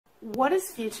What is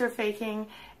future faking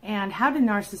and how do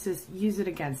narcissists use it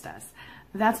against us?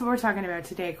 That's what we're talking about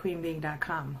today at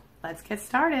queenbeing.com. Let's get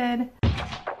started.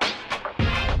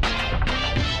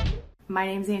 My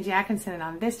name is Angie Atkinson, and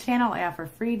on this channel I offer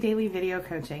free daily video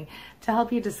coaching to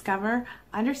help you discover,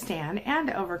 understand,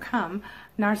 and overcome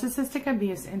narcissistic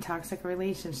abuse in toxic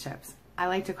relationships. I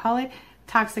like to call it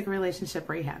toxic relationship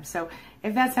rehab. So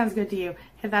if that sounds good to you,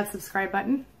 hit that subscribe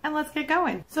button and let's get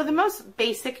going. So the most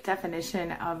basic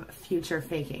definition of future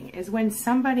faking is when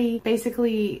somebody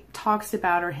basically talks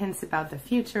about or hints about the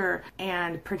future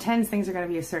and pretends things are going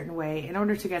to be a certain way in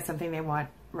order to get something they want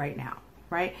right now,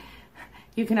 right?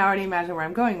 You can already imagine where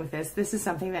I'm going with this. This is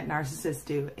something that narcissists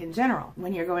do in general.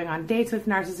 When you're going on dates with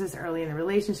narcissists early in the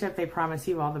relationship, they promise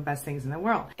you all the best things in the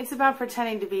world. It's about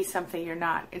pretending to be something you're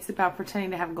not. It's about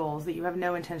pretending to have goals that you have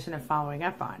no intention of following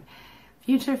up on.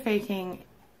 Future faking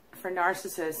for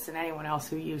narcissists and anyone else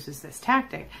who uses this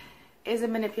tactic is a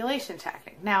manipulation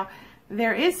tactic. Now,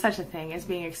 there is such a thing as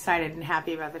being excited and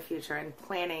happy about the future and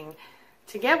planning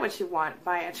to get what you want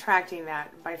by attracting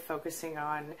that, by focusing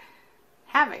on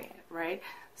having it, right?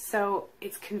 So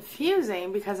it's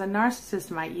confusing because a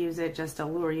narcissist might use it just to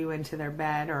lure you into their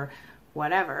bed or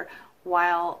whatever,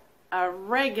 while a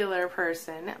regular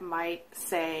person might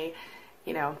say,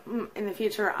 you know, in the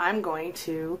future I'm going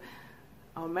to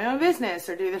own my own business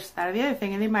or do this, that, or the other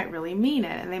thing, and they might really mean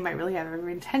it and they might really have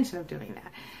every intention of doing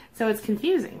that. So it's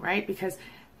confusing, right? Because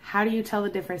how do you tell the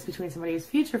difference between somebody who's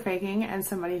future faking and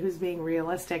somebody who's being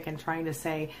realistic and trying to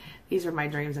say, these are my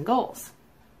dreams and goals?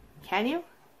 Can you?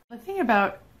 The thing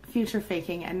about future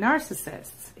faking and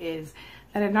narcissists is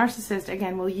that a narcissist,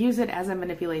 again, will use it as a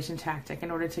manipulation tactic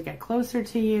in order to get closer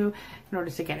to you, in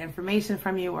order to get information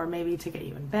from you, or maybe to get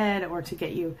you in bed or to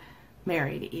get you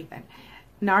married even.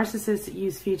 Narcissists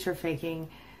use future faking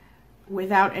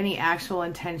without any actual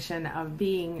intention of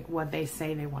being what they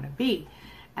say they want to be.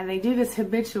 And they do this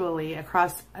habitually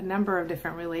across a number of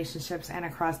different relationships and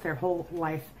across their whole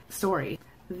life story.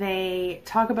 They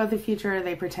talk about the future,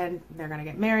 they pretend they're going to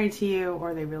get married to you,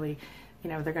 or they really, you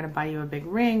know, they're going to buy you a big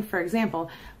ring. For example,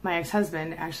 my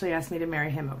ex-husband actually asked me to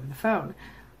marry him over the phone.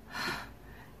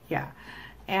 Yeah.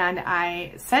 And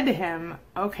I said to him,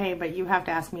 okay, but you have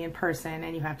to ask me in person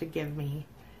and you have to give me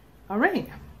a ring.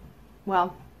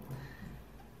 Well,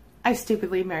 I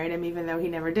stupidly married him even though he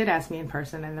never did ask me in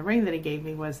person, and the ring that he gave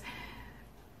me was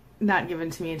not given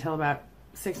to me until about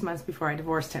 6 months before I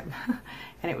divorced him.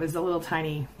 And it was a little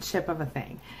tiny chip of a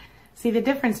thing. See, the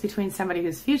difference between somebody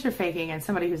who's future faking and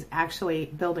somebody who's actually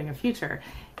building a future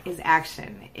is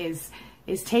action, is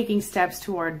taking steps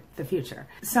toward the future.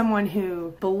 Someone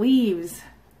who believes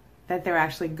that they're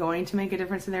actually going to make a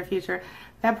difference in their future,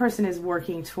 that person is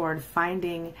working toward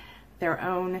finding their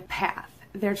own path.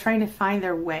 They're trying to find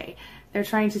their way. They're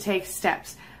trying to take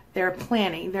steps. They're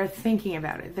planning. They're thinking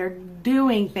about it. They're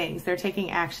doing things. They're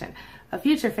taking action. A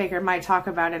future faker might talk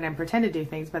about it and pretend to do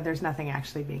things, but there's nothing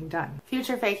actually being done.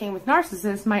 Future faking with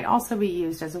narcissists might also be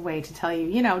used as a way to tell you,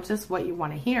 you know, just what you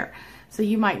want to hear. So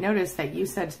you might notice that you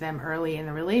said to them early in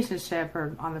the relationship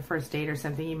or on the first date or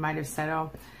something, you might have said,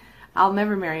 oh, I'll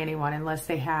never marry anyone unless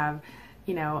they have,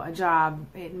 you know, a job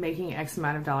making X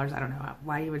amount of dollars. I don't know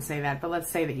why you would say that, but let's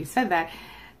say that you said that.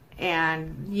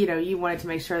 And, you know, you wanted to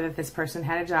make sure that this person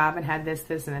had a job and had this,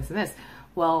 this, and this, and this.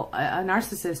 Well, a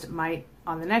narcissist might,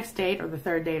 on the next date or the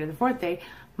third date or the fourth date,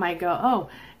 might go, oh,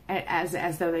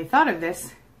 as though they thought of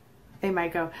this, they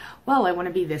might go, well, I want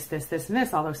to be this, this, this, and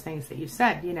this, all those things that you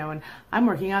said, you know, and I'm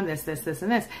working on this, this, this,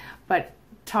 and this. But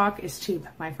talk is cheap,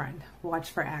 my friend.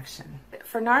 Watch for action.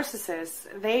 For narcissists,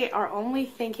 they are only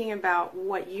thinking about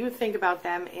what you think about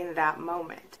them in that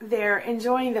moment. They're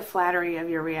enjoying the flattery of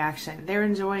your reaction. They're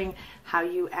enjoying how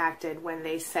you acted when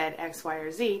they said X, Y,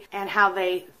 or Z, and how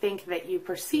they think that you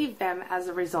perceive them as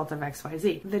a result of X, Y,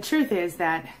 Z. The truth is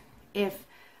that if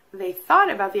they thought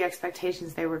about the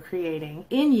expectations they were creating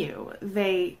in you,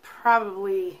 they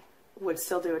probably would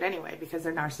still do it anyway because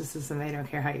they're narcissists and they don't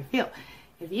care how you feel.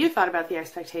 If you thought about the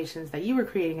expectations that you were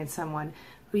creating in someone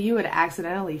who you had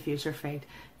accidentally future faked,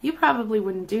 you probably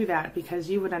wouldn't do that because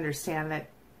you would understand that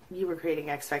you were creating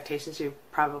expectations you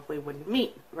probably wouldn't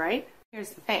meet, right?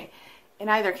 Here's the thing. In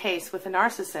either case, with a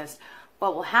narcissist,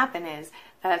 what will happen is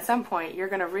that at some point you're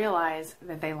going to realize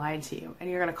that they lied to you and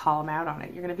you're going to call them out on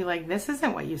it. You're going to be like, this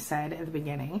isn't what you said at the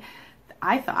beginning.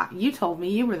 I thought you told me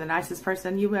you were the nicest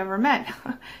person you ever met.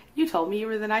 You told me you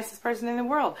were the nicest person in the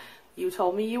world. You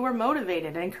told me you were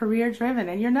motivated and career driven,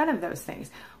 and you're none of those things.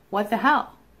 What the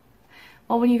hell?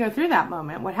 Well, when you go through that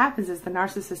moment, what happens is the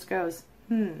narcissist goes,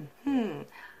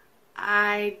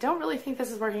 I don't really think this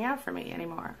is working out for me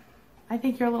anymore. I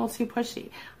think you're a little too pushy.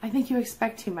 I think you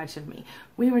expect too much of me.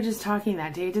 We were just talking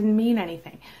that day. It didn't mean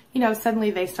anything.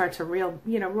 Suddenly they start to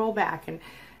roll back and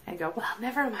go, well,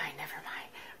 never mind,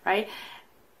 right?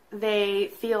 They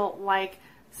feel like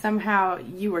somehow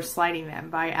you were slighting them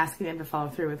by asking them to follow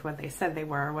through with what they said they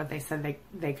were or what they said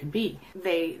they could be.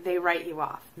 They write you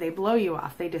off. They blow you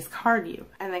off. They discard you.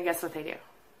 And then guess what they do?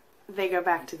 They go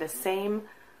back to the same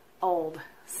old.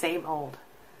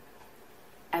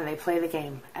 And they play the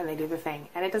game and they do the thing.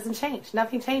 And it doesn't change.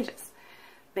 Nothing changes.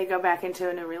 They go back into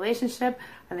a new relationship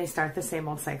and they start the same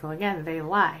old cycle again. They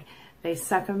lie. They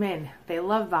suck them in. They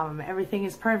love bomb them. Everything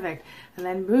is perfect. And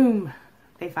then boom,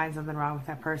 they find something wrong with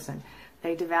that person.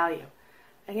 They devalue.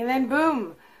 And then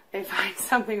boom, they find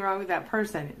something wrong with that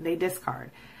person. They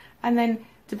discard. And then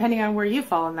depending on where you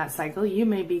fall in that cycle, you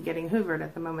may be getting hoovered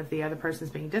at the moment the other person's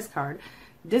being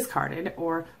discarded,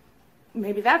 or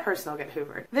maybe that person will get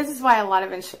hoovered. This is why a lot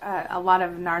of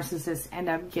narcissists end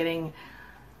up getting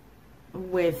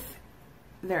with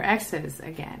their exes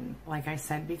again, like I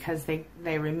said, because they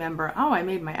remember, oh, I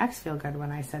made my ex feel good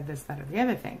when I said this, that, or the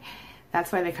other thing.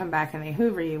 That's why they come back and they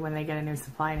hoover you when they get a new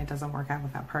supply and it doesn't work out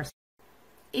with that person.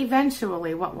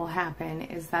 Eventually, what will happen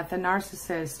is that the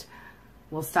narcissist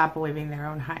will stop believing their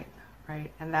own hype,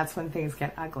 right? And that's when things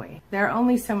get ugly. There are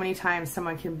only so many times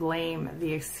someone can blame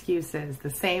the excuses, the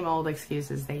same old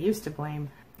excuses they used to blame,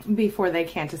 before they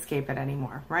can't escape it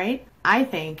anymore, right? I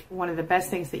think one of the best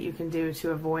things that you can do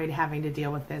to avoid having to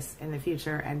deal with this in the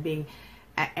future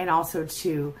and also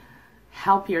to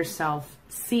help yourself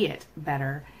see it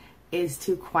better is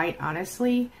to quite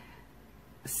honestly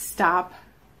stop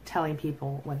telling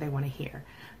people what they want to hear.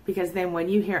 Because then when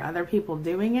you hear other people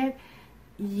doing it,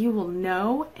 you will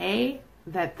know, A,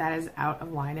 that is out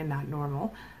of line and not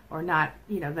normal, or not,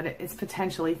 that it's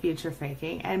potentially future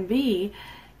faking, and B,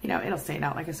 it'll stand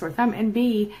out like a sore thumb, and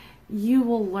B, you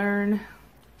will learn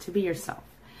to be yourself.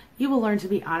 You will learn to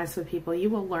be honest with people. You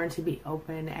will learn to be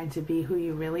open and to be who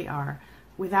you really are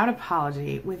without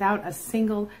apology, without a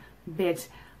single bit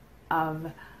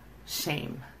of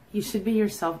shame. You should be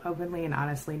yourself openly and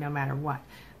honestly no matter what.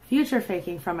 Future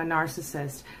faking from a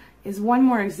narcissist is one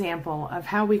more example of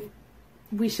how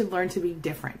we should learn to be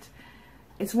different.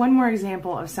 It's one more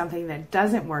example of something that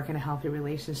doesn't work in a healthy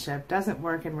relationship, doesn't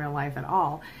work in real life at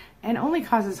all, and only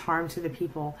causes harm to the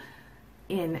people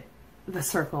in the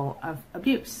circle of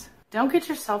abuse. Don't get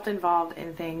yourself involved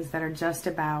in things that are just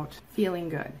about feeling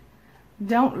good.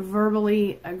 Don't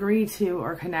verbally agree to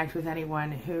or connect with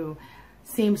anyone who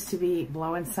seems to be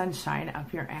blowing sunshine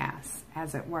up your ass,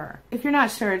 as it were. If you're not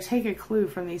sure, take a clue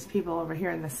from these people over here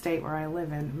in the state where I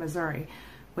live in, Missouri,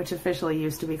 which officially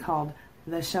used to be called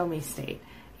the Show Me State.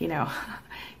 You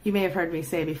may have heard me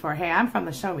say before, hey, I'm from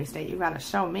the Show Me State. You got to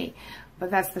show me.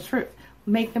 But that's the truth.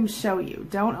 Make them show you.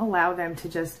 Don't allow them to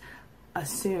just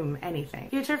assume anything.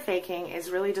 Future faking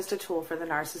is really just a tool for the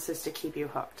narcissist to keep you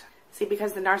hooked. See,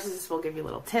 because the narcissist will give you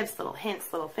little tips, little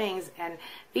hints, little things, and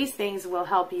these things will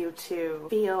help you to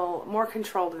feel more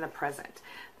controlled in the present.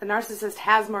 The narcissist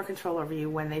has more control over you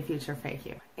when they future fake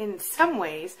you. In some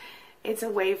ways, it's a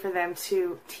way for them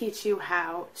to teach you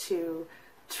how to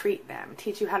treat them,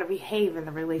 teach you how to behave in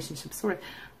the relationship, sort of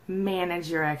manage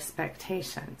your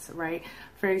expectations, right?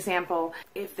 For example,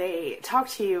 if they talk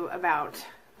to you about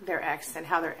their ex and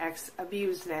how their ex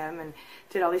abused them and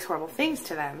did all these horrible things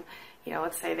to them,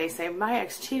 let's say they say, my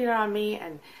ex cheated on me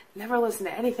and never listened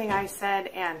to anything I said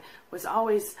and was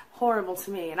always horrible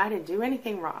to me and I didn't do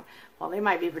anything wrong. Well, they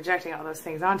might be projecting all those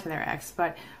things onto their ex,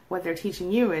 but what they're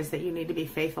teaching you is that you need to be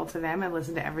faithful to them and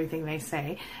listen to everything they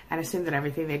say and assume that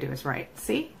everything they do is right.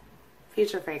 See?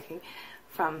 Future faking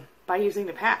by using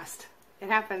the past. It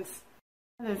happens.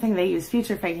 Another thing they use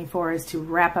future faking for is to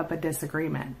wrap up a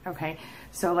disagreement, okay?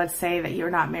 So let's say that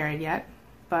you're not married yet,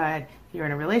 but you're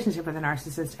in a relationship with a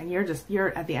narcissist and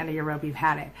you're at the end of your rope, you've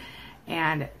had it.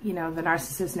 And, the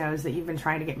narcissist knows that you've been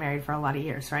trying to get married for a lot of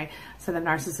years, right? So the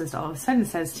narcissist all of a sudden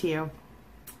says to you,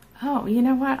 oh, you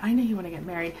know what? I know you want to get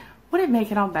married. Would it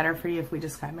make it all better for you if we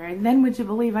just got married? Then would you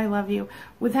believe I love you?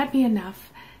 Would that be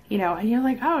enough? And you're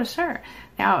like, oh, sure.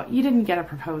 Now, you didn't get a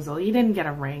proposal. You didn't get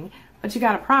a ring, but you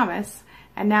got a promise.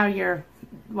 And now you're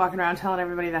walking around telling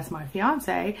everybody that's my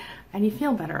fiance, and you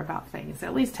feel better about things,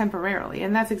 at least temporarily.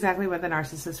 And that's exactly what the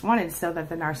narcissist wanted, so that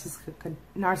the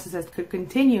narcissist could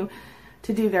continue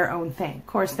to do their own thing. Of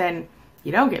course, then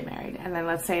you don't get married. And then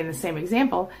let's say in the same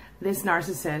example, this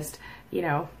narcissist,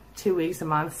 2 weeks, a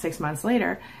month, 6 months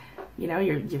later,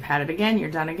 you've had it again, you're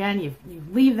done again, you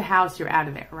leave the house, you're out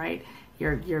of there, right?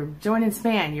 You're joining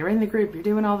Span, you're in the group, you're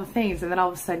doing all the things, and then all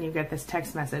of a sudden you get this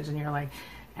text message and you're like,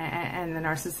 and the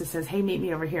narcissist says, hey, meet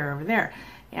me over here, over there.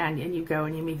 and you go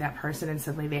and you meet that person and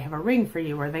suddenly they have a ring for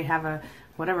you, or they have a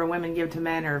whatever women give to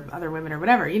men or other women or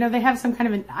whatever. You know, they have some kind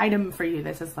of an item for you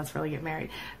that says, let's really get married.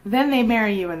 Then they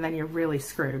marry you and then you're really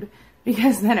screwed,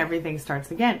 because then everything starts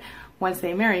again. Once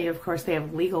they marry you, of course, they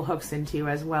have legal hooks into you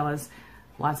as well as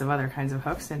lots of other kinds of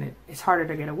hooks, and it's harder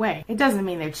to get away. It doesn't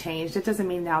mean they've changed. It doesn't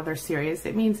mean now they're serious.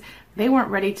 It means they weren't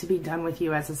ready to be done with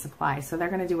you as a supply, so they're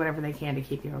going to do whatever they can to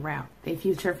keep you around. They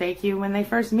future fake you when they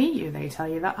first meet you. They tell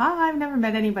you that, I've never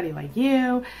met anybody like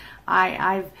you.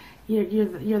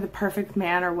 You're the perfect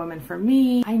man or woman for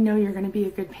me. I know you're going to be a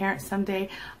good parent someday.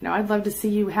 I'd love to see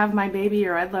you have my baby,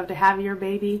 or I'd love to have your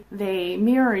baby. They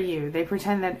mirror you. They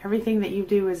pretend that everything that you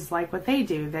do is like what they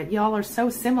do, that y'all are so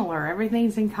similar,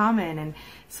 everything's in common, and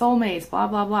soulmates, blah,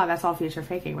 blah, blah. That's all future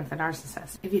faking with the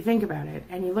narcissist. If you think about it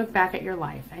and you look back at your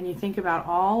life and you think about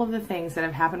all of the things that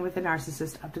have happened with the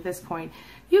narcissist up to this point,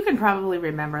 you can probably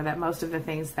remember that most of the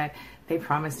things that they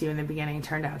promised you in the beginning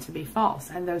turned out to be false.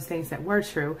 And those things that were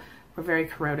true were very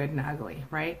corroded and ugly,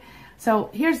 right? So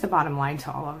here's the bottom line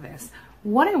to all of this.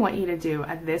 What I want you to do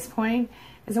at this point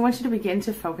is I want you to begin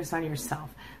to focus on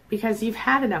yourself, because you've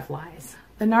had enough lies.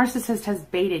 The narcissist has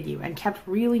baited you and kept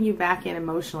reeling you back in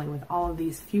emotionally with all of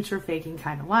these future faking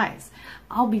kind of lies.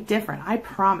 I'll be different. I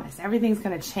promise. Everything's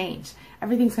going to change.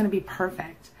 Everything's going to be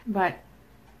perfect. But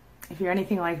if you're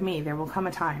anything like me, there will come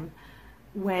a time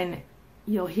when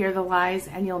you'll hear the lies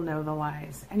and you'll know the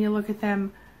lies, and you'll look at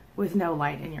them with no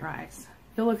light in your eyes.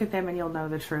 You'll look at them and you'll know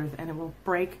the truth, and it will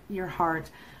break your heart.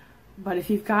 But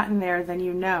if you've gotten there, then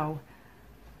you know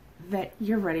that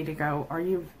you're ready to go, or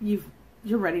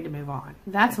you're ready to move on.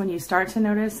 That's when you start to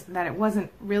notice that it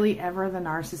wasn't really ever the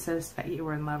narcissist that you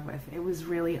were in love with. It was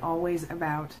really always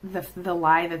about the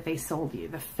lie that they sold you,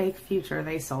 the fake future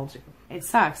they sold you. It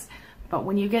sucks, but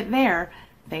when you get there,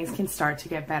 things can start to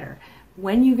get better.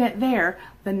 When you get there,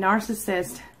 the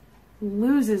narcissist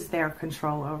loses their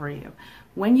control over you.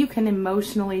 When you can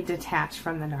emotionally detach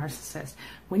from the narcissist,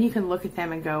 when you can look at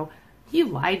them and go, you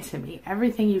lied to me.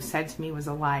 Everything you said to me was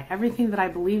a lie. Everything that I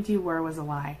believed you were was a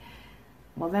lie.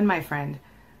 Well then, my friend,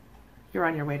 you're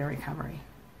on your way to recovery.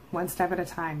 One step at a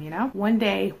time, One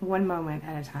day, one moment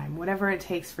at a time. Whatever it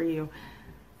takes for you,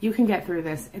 you can get through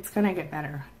this. It's going to get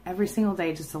better. Every single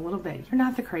day, just a little bit. You're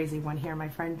not the crazy one here, my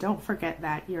friend. Don't forget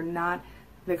that. You're not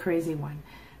the crazy one.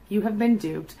 You have been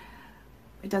duped.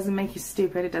 It doesn't make you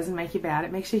stupid. It doesn't make you bad.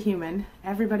 It makes you human.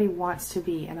 Everybody wants to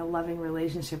be in a loving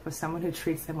relationship with someone who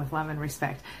treats them with love and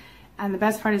respect. And the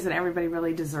best part is that everybody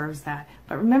really deserves that.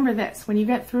 But remember this, when you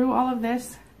get through all of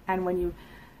this, and when you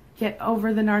get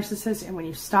over the narcissist, and when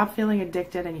you stop feeling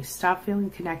addicted and you stop feeling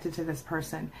connected to this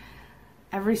person,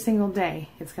 every single day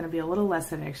it's going to be a little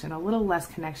less addiction, a little less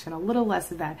connection, a little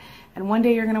less of that. And one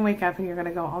day you're going to wake up and you're going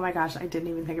to go, oh my gosh, I didn't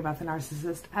even think about the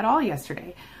narcissist at all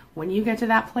yesterday. When you get to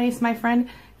that place, my friend,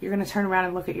 you're going to turn around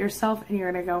and look at yourself and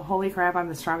you're going to go, holy crap, I'm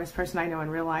the strongest person I know in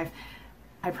real life.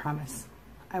 I promise.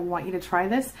 I want you to try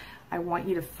this. I want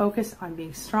you to focus on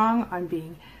being strong, on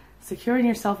being secure in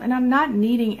yourself, and on not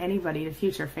needing anybody to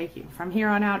future fake you. From here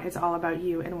on out, it's all about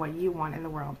you and what you want in the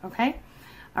world, okay?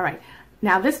 All right.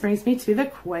 Now this brings me to the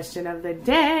question of the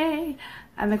day.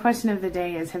 And the question of the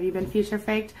day is, have you been future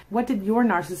faked? What did your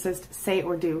narcissist say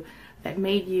or do that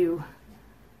made you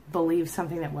believe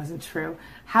something that wasn't true?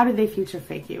 How did they future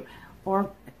fake you? Or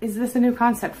is this a new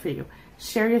concept for you?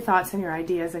 Share your thoughts and your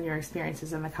ideas and your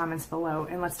experiences in the comments below,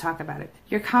 and let's talk about it.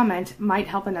 Your comment might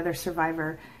help another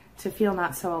survivor to feel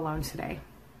not so alone today.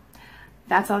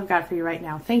 That's all I've got for you right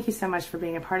now. Thank you so much for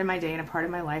being a part of my day and a part of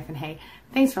my life. And hey,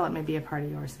 thanks for letting me be a part of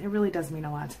yours. It really does mean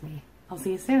a lot to me. I'll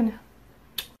see you soon.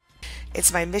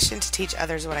 It's my mission to teach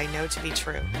others what I know to be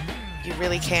true. You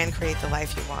really can create the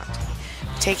life you want.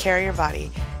 Take care of your body,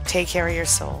 take care of your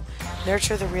soul,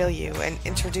 nurture the real you, and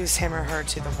introduce him or her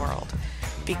to the world.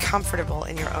 Be comfortable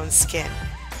in your own skin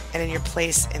and in your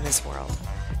place in this world.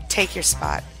 Take your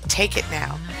spot, take it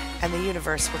now, and the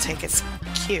universe will take its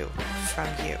cue from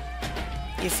you.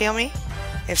 You feel me?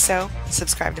 If so,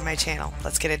 subscribe to my channel.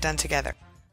 Let's get it done together.